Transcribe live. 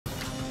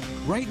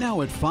Right now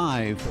at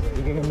 5.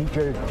 You can eat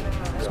your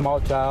small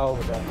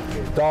child,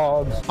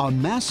 dogs. A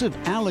massive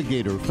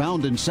alligator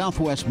found in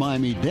southwest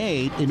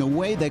Miami-Dade in a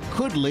way that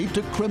could lead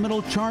to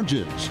criminal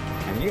charges.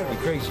 And you gotta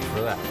be crazy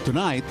for that.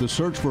 Tonight, the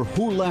search for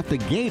who left a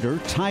gator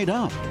tied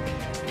up.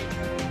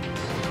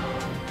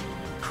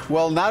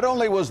 Well, not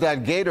only was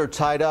that gator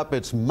tied up,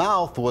 its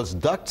mouth was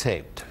duct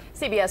taped.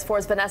 CBS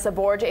 4's Vanessa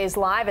Borge is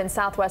live in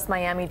southwest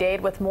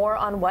Miami-Dade with more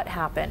on what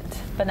happened.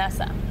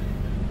 Vanessa.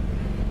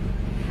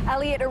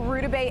 Elliot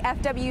Arudube,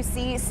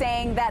 FWC,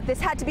 saying that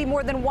this had to be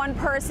more than one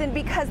person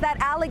because that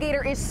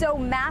alligator is so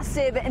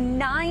massive,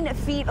 9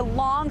 feet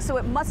long, so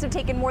it must have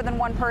taken more than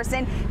one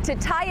person to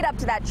tie it up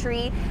to that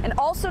tree and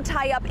also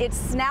tie up its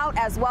snout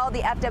as well. The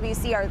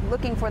FWC are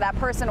looking for that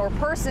person or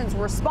persons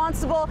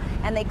responsible,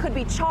 and they could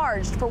be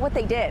charged for what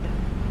they did.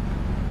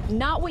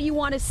 Not what you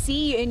want to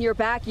see in your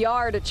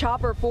backyard. A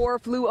Chopper 4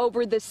 flew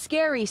over the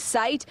scary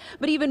sight,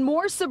 but even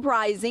more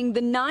surprising,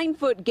 the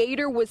 9-foot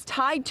gator was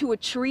tied to a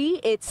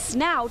tree. Its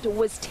snout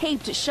was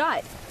taped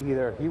shut.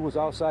 Either he was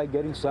outside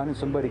getting sun and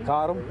somebody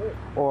caught him,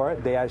 or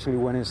they actually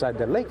went inside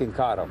the lake and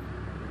caught him.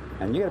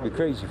 And you gotta be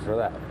crazy for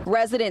that.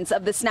 Residents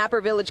of the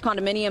Snapper Village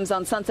condominiums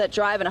on Sunset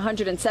Drive and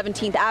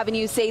 117th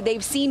Avenue say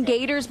they've seen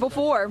gators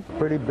before.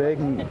 Pretty big,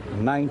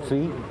 9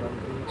 feet,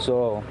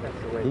 so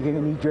you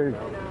can eat your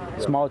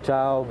small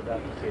child,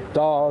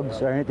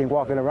 dogs, or anything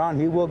walking around,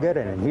 he will get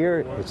it. And here,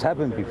 it's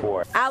happened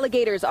before.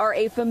 Alligators are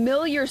a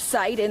familiar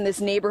sight in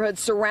this neighborhood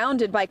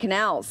surrounded by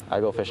canals.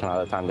 I go fishing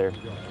all the time there.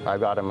 I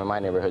got them in my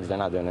neighborhoods. They're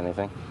not doing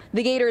anything.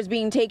 The gator is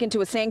being taken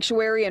to a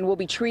sanctuary and will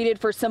be treated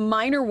for some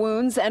minor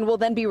wounds and will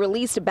then be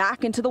released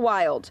back into the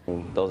wild.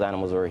 Those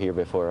animals were here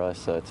before us,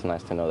 so it's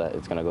nice to know that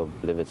it's going to go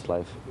live its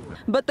life.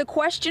 But the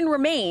question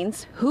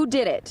remains, who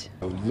did it?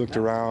 I looked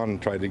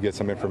around, tried to get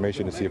some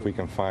information to see if we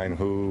can find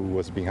who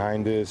was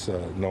behind this.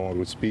 No one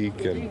would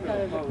speak, and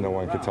no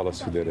one could tell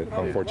us who did it,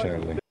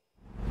 unfortunately.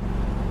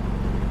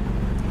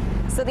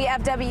 So the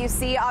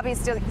FWC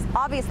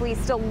obviously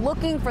still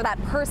looking for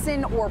that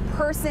person or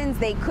persons.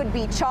 They could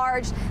be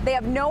charged. They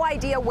have no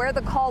idea where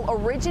the call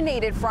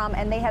originated from,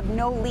 and they have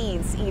no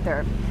leads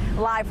either.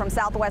 Live from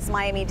southwest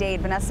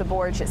Miami-Dade, Vanessa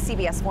Borge,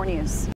 CBS 4 News.